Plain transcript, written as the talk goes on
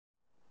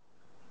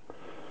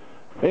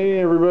Hey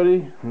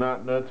everybody,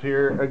 KnottNutts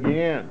here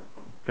again,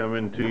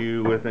 coming to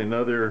you with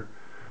another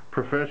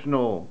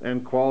professional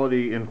and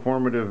quality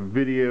informative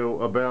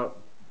video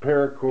about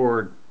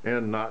paracord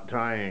and knot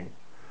tying.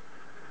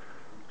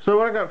 So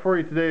what I got for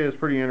you today is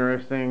pretty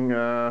interesting,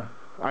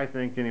 I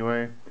think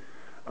anyway.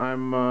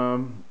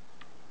 I'm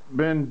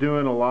been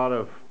doing a lot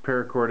of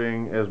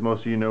paracording, as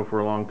most of you know, for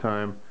a long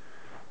time,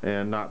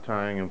 and knot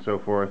tying and so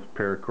forth.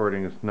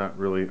 Paracording is not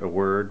really a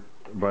word,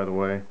 by the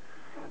way.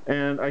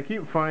 And I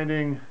keep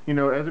finding,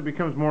 as it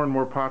becomes more and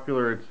more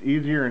popular, it's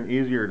easier and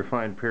easier to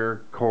find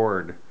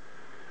paracord.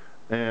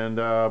 And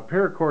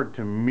paracord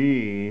to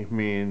me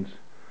means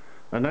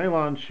a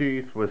nylon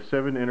sheath with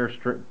seven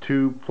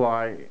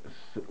two-ply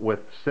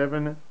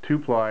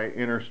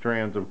inner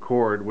strands of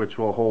cord, which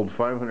will hold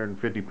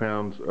 550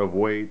 pounds of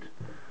weight,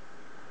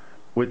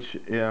 which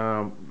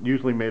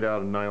usually made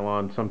out of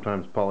nylon,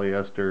 sometimes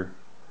polyester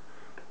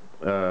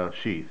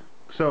sheath.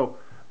 So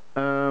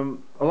a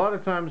lot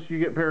of times you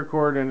get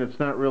paracord and it's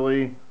not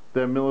really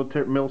the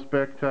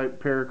mil-spec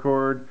type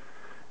paracord,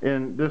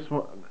 and this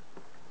one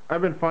I've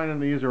been finding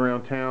these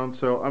around town,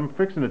 so I'm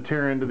fixing to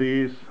tear into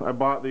these. I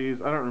bought these.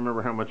 I don't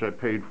remember how much I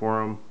paid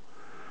for them.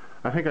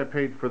 I think I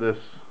paid for this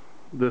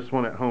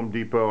one at Home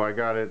Depot. I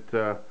got it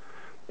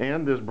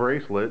and this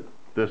bracelet,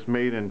 this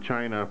made in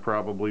China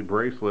probably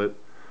bracelet,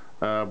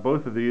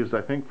 both of these I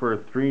think for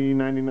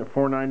 $3.99,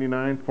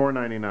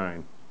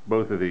 $4.99,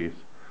 both of these.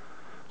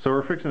 So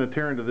we're fixing to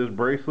tear into this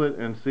bracelet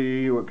and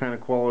see what kind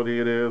of quality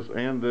it is,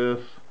 and this,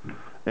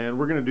 and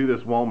we're going to do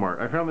this Walmart.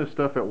 I found this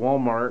stuff at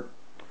Walmart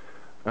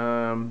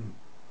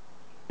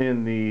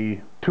in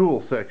the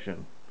tool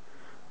section,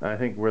 I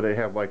think, where they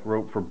have like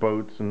rope for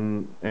boats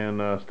and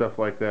stuff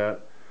like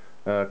that,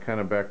 kind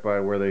of back by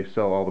where they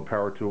sell all the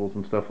power tools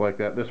and stuff like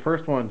that. This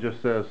first one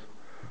just says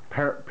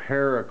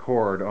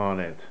paracord on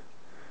it.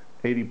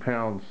 80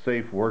 pounds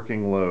safe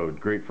working load,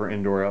 great for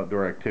indoor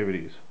outdoor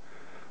activities,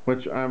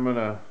 which I'm going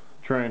to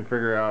try and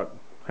figure out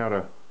how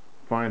to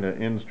find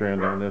an end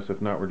strand on this.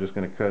 If not, we're just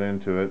going to cut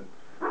into it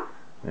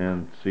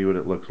and see what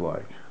it looks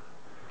like.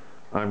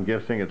 I'm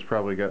guessing it's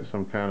probably got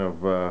some kind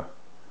of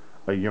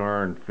a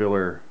yarn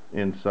filler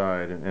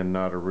inside and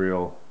not a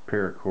real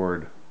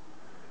paracord,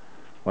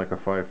 like a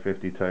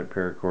 550 type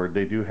paracord.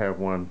 They do have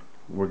one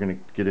we're going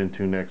to get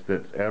into next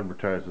that's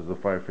advertised as a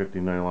 550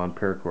 nylon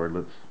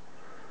paracord.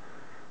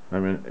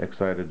 I'm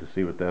excited to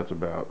see what that's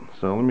about.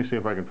 So let me see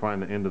if I can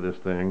find the end of this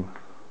thing.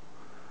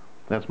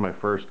 That's my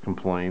first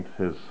complaint,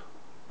 is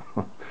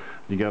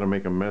you got to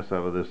make a mess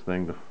out of this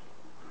thing to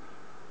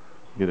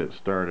get it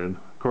started.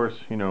 Of course,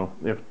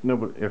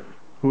 if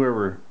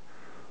whoever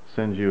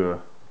sends you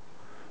a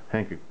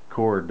hank of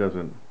cord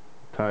doesn't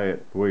tie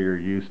it the way you're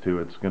used to,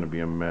 it's going to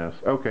be a mess.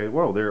 Okay,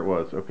 well, there it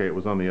was. Okay, it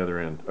was on the other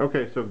end.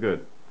 Okay, so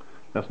good.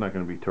 That's not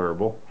going to be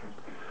terrible.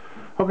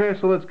 Okay,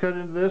 so let's cut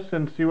into this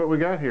and see what we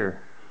got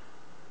here.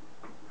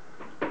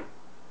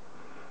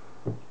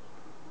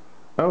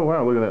 Oh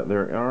wow, look at that.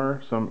 There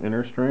are some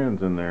inner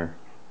strands in there.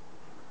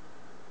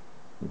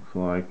 Looks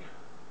like.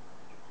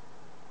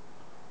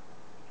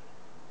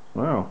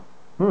 Wow.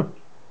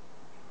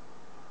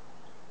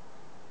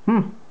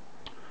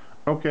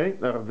 Okay,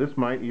 this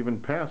might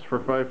even pass for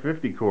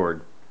 550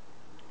 cord.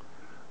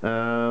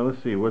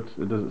 Let's see,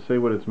 does it say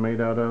what it's made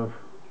out of?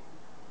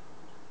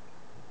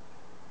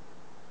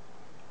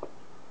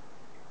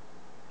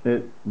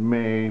 It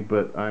may,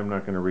 but I'm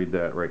not going to read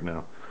that right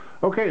now.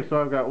 Okay,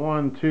 so I've got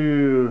 1,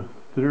 2,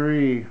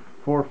 3,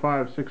 4,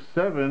 5, 6,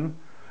 7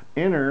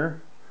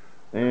 inner,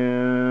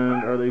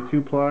 and are they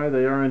 2-ply?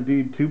 They are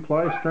indeed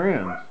 2-ply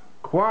strands.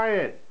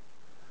 Quiet!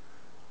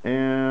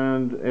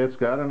 And it's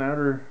got an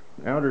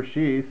outer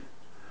sheath.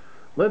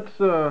 Let's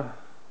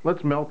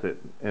melt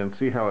it and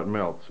see how it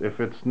melts. If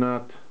it's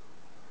not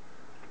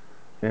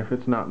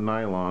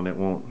nylon, it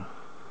won't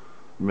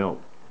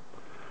melt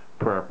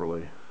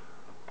properly.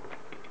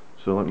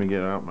 So let me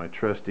get out my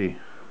trusty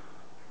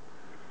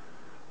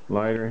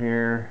lighter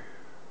here.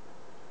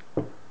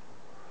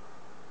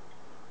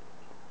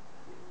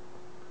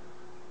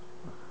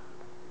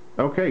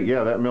 Okay,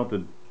 yeah, that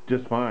melted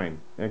just fine.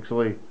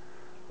 Actually,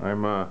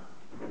 I'm gonna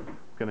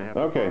have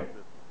to pause it.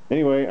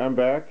 Anyway, I'm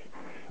back,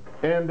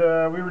 and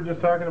we were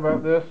just talking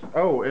about this.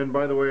 Oh, and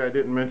by the way, I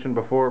didn't mention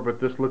before,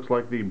 but this looks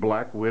like the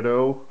Black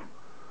Widow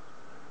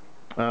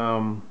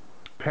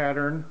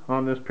pattern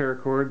on this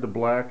paracord, the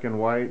black and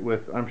white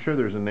with, I'm sure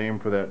there's a name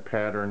for that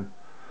pattern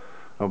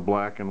of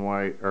black and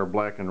white or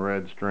black and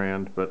red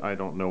strand, but I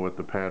don't know what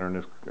the pattern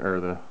is,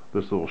 or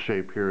this little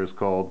shape here is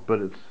called,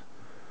 but it's,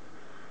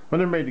 when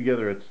they're made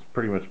together, it's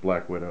pretty much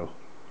Black Widow.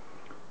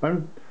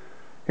 I'm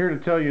here to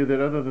tell you that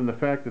other than the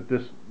fact that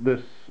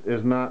this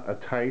is not a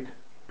tight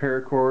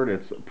paracord,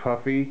 it's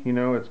puffy,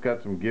 it's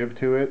got some give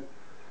to it.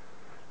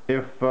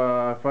 If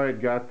I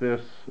had got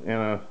this in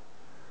a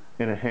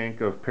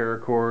hank of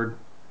paracord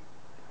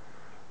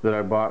that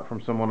I bought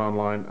from someone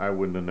online, I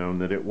wouldn't have known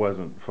that it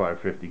wasn't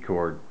 550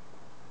 cord.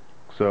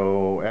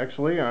 So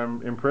actually,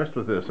 I'm impressed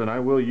with this, and I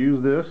will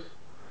use this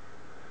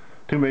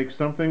to make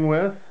something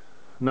with.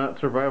 Not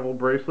survival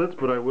bracelets,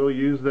 but I will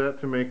use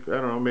that to make, I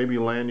don't know, maybe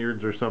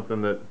lanyards or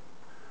something that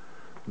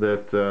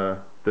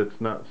that's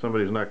not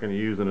somebody's not going to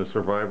use in a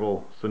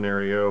survival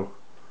scenario,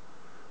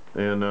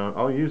 and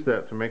I'll use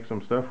that to make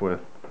some stuff with.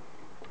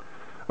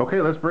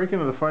 Okay, let's break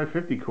into the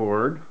 550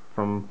 cord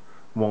from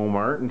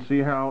Walmart and see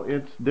how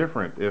it's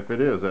different, if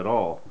it is at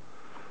all.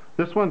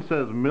 This one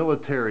says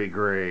military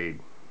grade,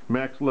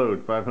 max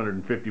load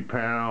 550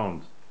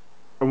 pounds.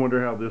 I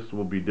wonder how this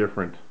will be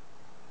different,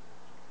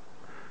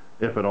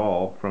 if at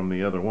all, from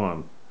the other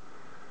one.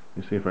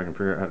 Let me see if I can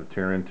figure out how to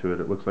tear into it.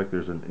 It looks like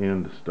there's an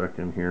end stuck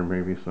in here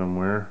maybe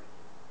somewhere.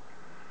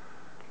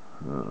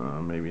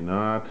 Maybe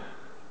not.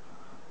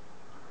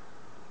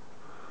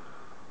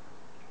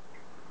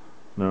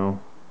 No?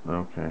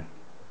 Okay.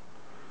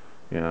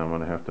 Yeah, I'm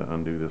going to have to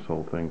undo this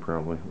whole thing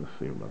probably. Let's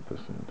see about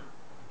this end.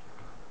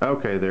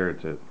 Okay, there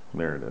it is.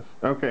 There it is.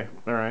 Okay,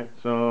 alright,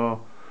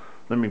 so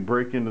let me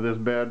break into this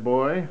bad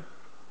boy.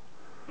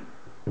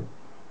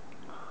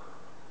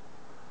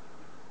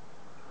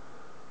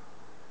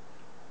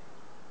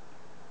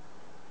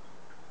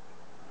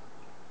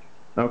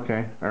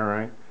 Okay,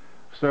 alright.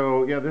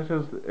 So, yeah, this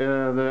is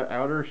the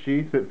outer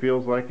sheath. It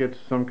feels like it's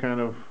some kind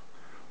of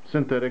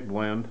synthetic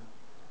blend.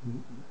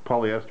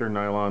 Polyester,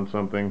 nylon,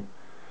 something.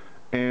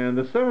 And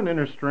the 7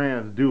 inner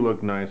strands do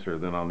look nicer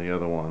than on the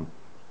other one.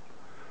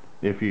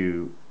 If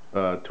you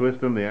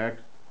twist them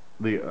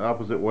the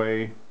opposite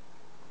way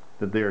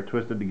that they are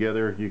twisted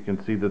together, you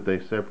can see that they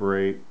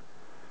separate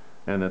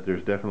and that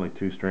there's definitely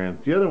 2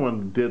 strands. The other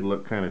one did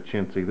look kind of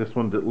chintzy. This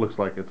one looks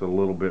like it's a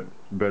little bit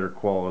better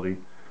quality.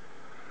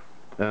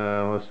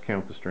 Let's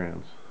count the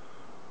strands.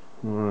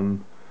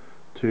 1,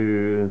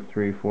 2,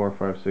 3, 4,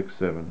 5, 6,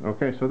 7.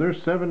 Okay, so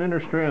there's 7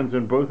 inner strands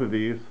in both of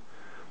these,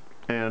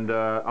 and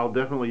I'll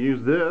definitely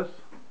use this.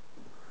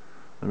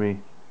 Let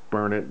me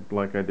burn it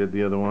like I did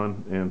the other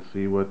one and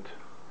see what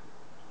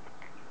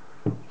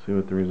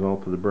the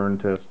results of the burn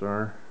test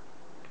are.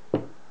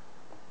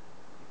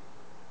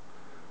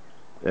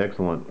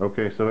 Excellent.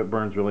 Okay, so it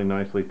burns really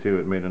nicely too.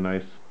 It made a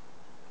nice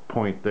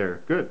point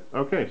there. Good.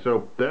 Okay,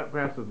 so that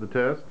passes the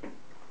test.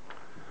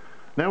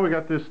 Now we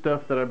got this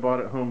stuff that I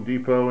bought at Home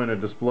Depot in a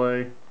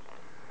display,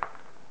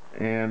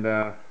 and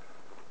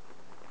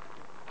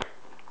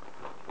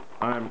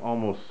I'm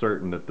almost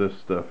certain that this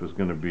stuff is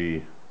going to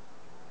be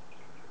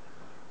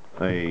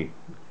a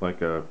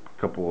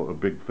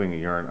big thing of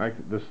yarn.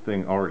 This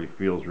thing already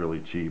feels really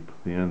cheap.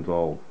 The end's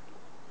all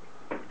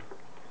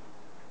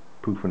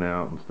poofing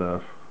out and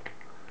stuff.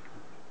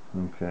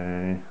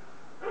 Okay.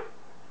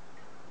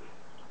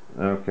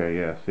 Okay,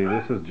 yeah. See,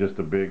 this is just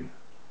a big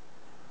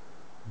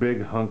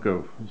hunk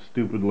of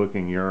stupid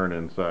looking yarn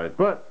inside.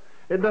 But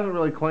it doesn't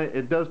really claim,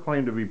 it does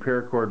claim to be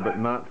paracord, but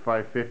not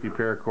 550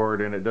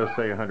 paracord, and it does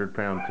say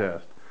 100-pound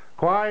test.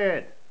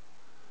 Quiet!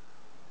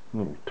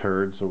 Little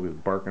turd, so he's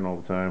barking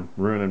all the time,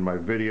 ruining my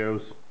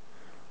videos.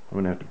 I'm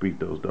gonna have to beat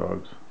those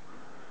dogs.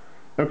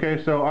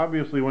 Okay, so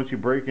obviously once you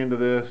break into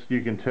this,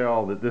 you can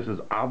tell that this is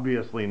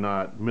obviously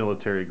not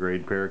military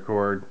grade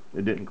paracord.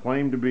 It didn't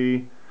claim to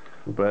be,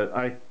 but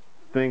I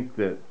think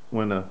that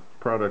when a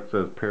product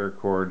says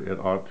paracord, it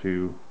ought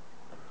to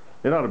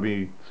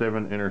be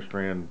 7 inner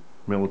strand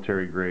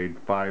military grade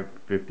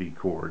 550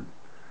 cord.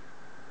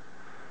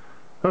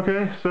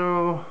 Okay,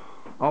 so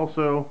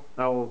also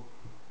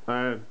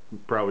I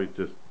probably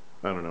just,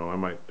 I don't know, I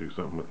might do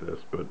something with this,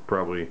 but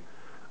probably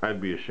I'd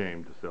be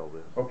ashamed to sell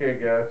this. Okay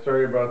guys,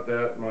 sorry about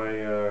that.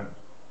 My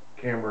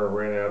camera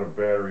ran out of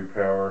battery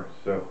power,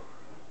 so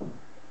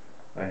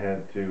I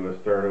had to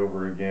start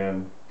over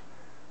again.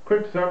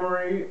 Quick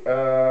summary,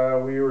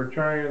 we were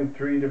trying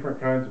 3 different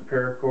kinds of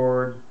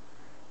paracord.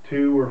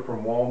 2 were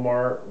from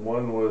Walmart.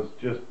 1 was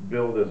just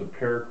billed as a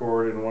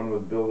paracord and 1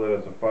 was billed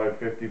as a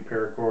 550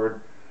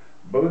 paracord.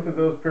 Both of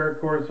those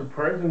paracords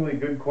surprisingly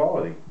good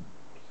quality.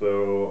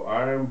 So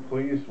I'm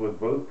pleased with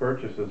both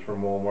purchases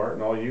from Walmart,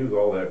 and I'll use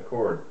all that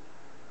cord.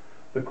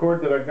 The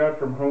cord that I got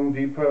from Home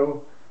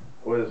Depot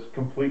was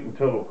complete and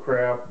total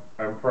crap.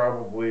 I'm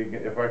probably,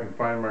 if I can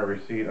find my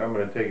receipt, I'm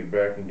going to take it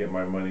back and get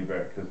my money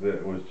back, because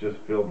it was just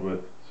filled with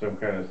some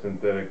kind of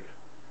synthetic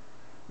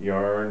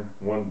yarn,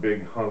 one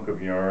big hunk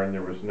of yarn.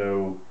 There was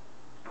no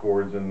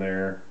cords in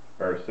there,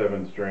 or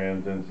 7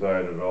 strands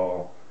inside at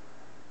all.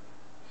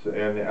 So,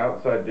 and the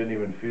outside didn't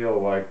even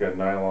feel like a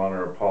nylon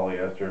or a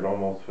polyester. It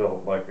almost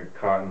felt like a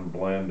cotton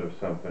blend of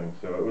something.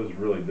 So it was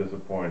really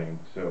disappointing.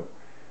 So,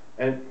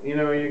 and you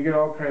know, you get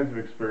all kinds of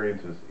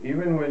experiences.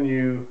 Even when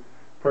you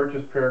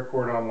purchase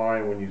paracord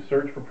online, when you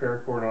search for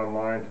paracord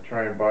online to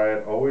try and buy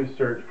it, always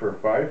search for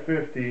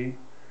 550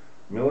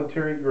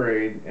 military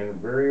grade, and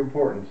very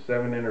important,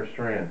 7 inner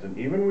strands. And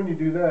even when you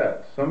do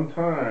that,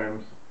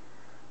 sometimes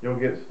you'll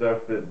get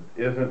stuff that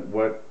isn't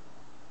what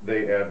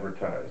they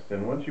advertised.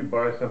 And once you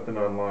buy something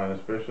online,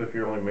 especially if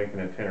you're only making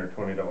a $10 or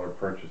 $20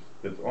 purchase,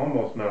 it's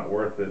almost not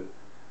worth it,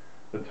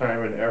 the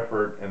time and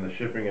effort and the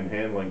shipping and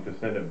handling, to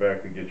send it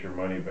back to get your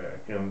money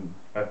back. And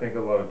I think a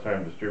lot of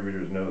time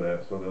distributors know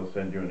that, so they'll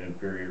send you an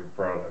inferior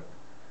product.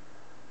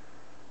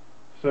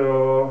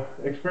 So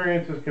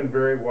experiences can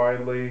vary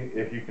widely.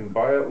 If you can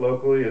buy it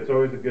locally, it's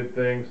always a good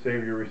thing.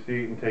 Save your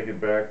receipt and take it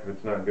back if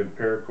it's not good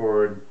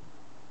paracord.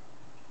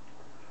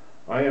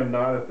 I am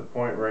not at the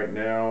point right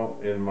now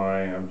in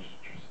my, I'm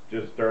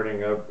just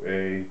starting up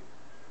a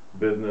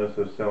business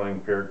of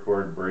selling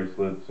paracord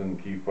bracelets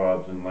and key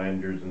fobs and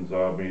lanyards and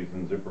zombies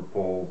and zipper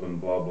pulls and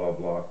blah blah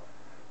blah.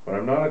 But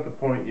I'm not at the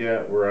point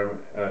yet where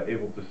I'm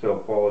able to sell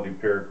quality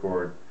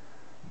paracord.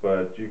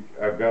 But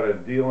I've got a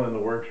deal in the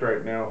works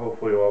right now.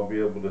 Hopefully I'll be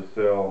able to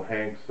sell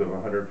hanks of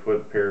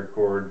 100-foot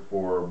paracord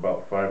for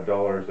about $5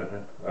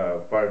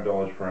 $5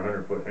 for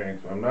a 100-foot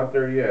hank. So I'm not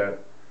there yet,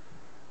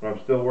 but I'm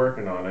still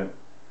working on it.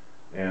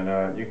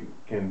 And you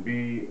can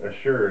be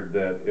assured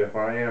that if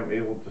I am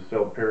able to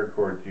sell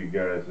paracord to you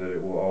guys, that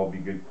it will all be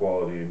good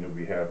quality and you'll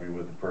be happy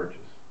with the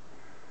purchase.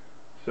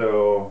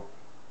 So,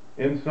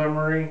 in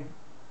summary,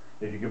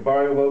 if you can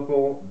buy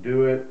local,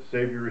 do it.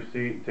 Save your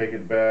receipt, take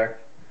it back.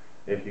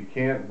 If you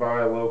can't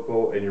buy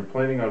local and you're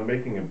planning on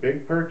making a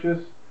big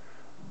purchase,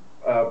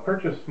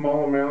 purchase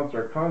small amounts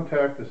or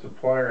contact the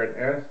supplier and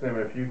ask them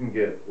if you can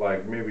get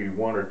like maybe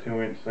 1 or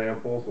 2 inch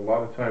samples. A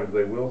lot of times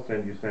they will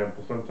send you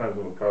samples. Sometimes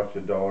it'll cost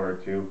you $1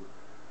 or $2.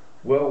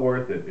 Well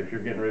worth it if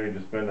you're getting ready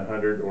to spend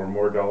 $100 or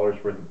more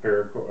worth of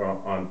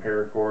paracord, on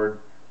paracord,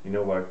 you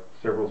know, like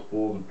several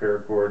spools of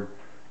paracord,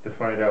 to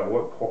find out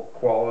what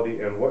quality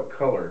and what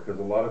color, because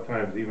a lot of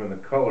times even the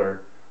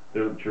color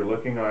that you're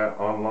looking at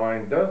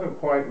online doesn't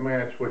quite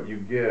match what you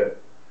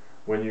get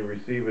when you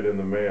receive it in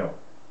the mail.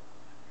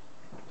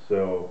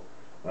 So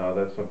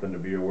that's something to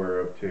be aware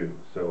of too.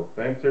 So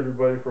thanks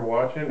everybody for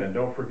watching, and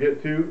don't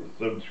forget to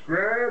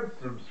subscribe.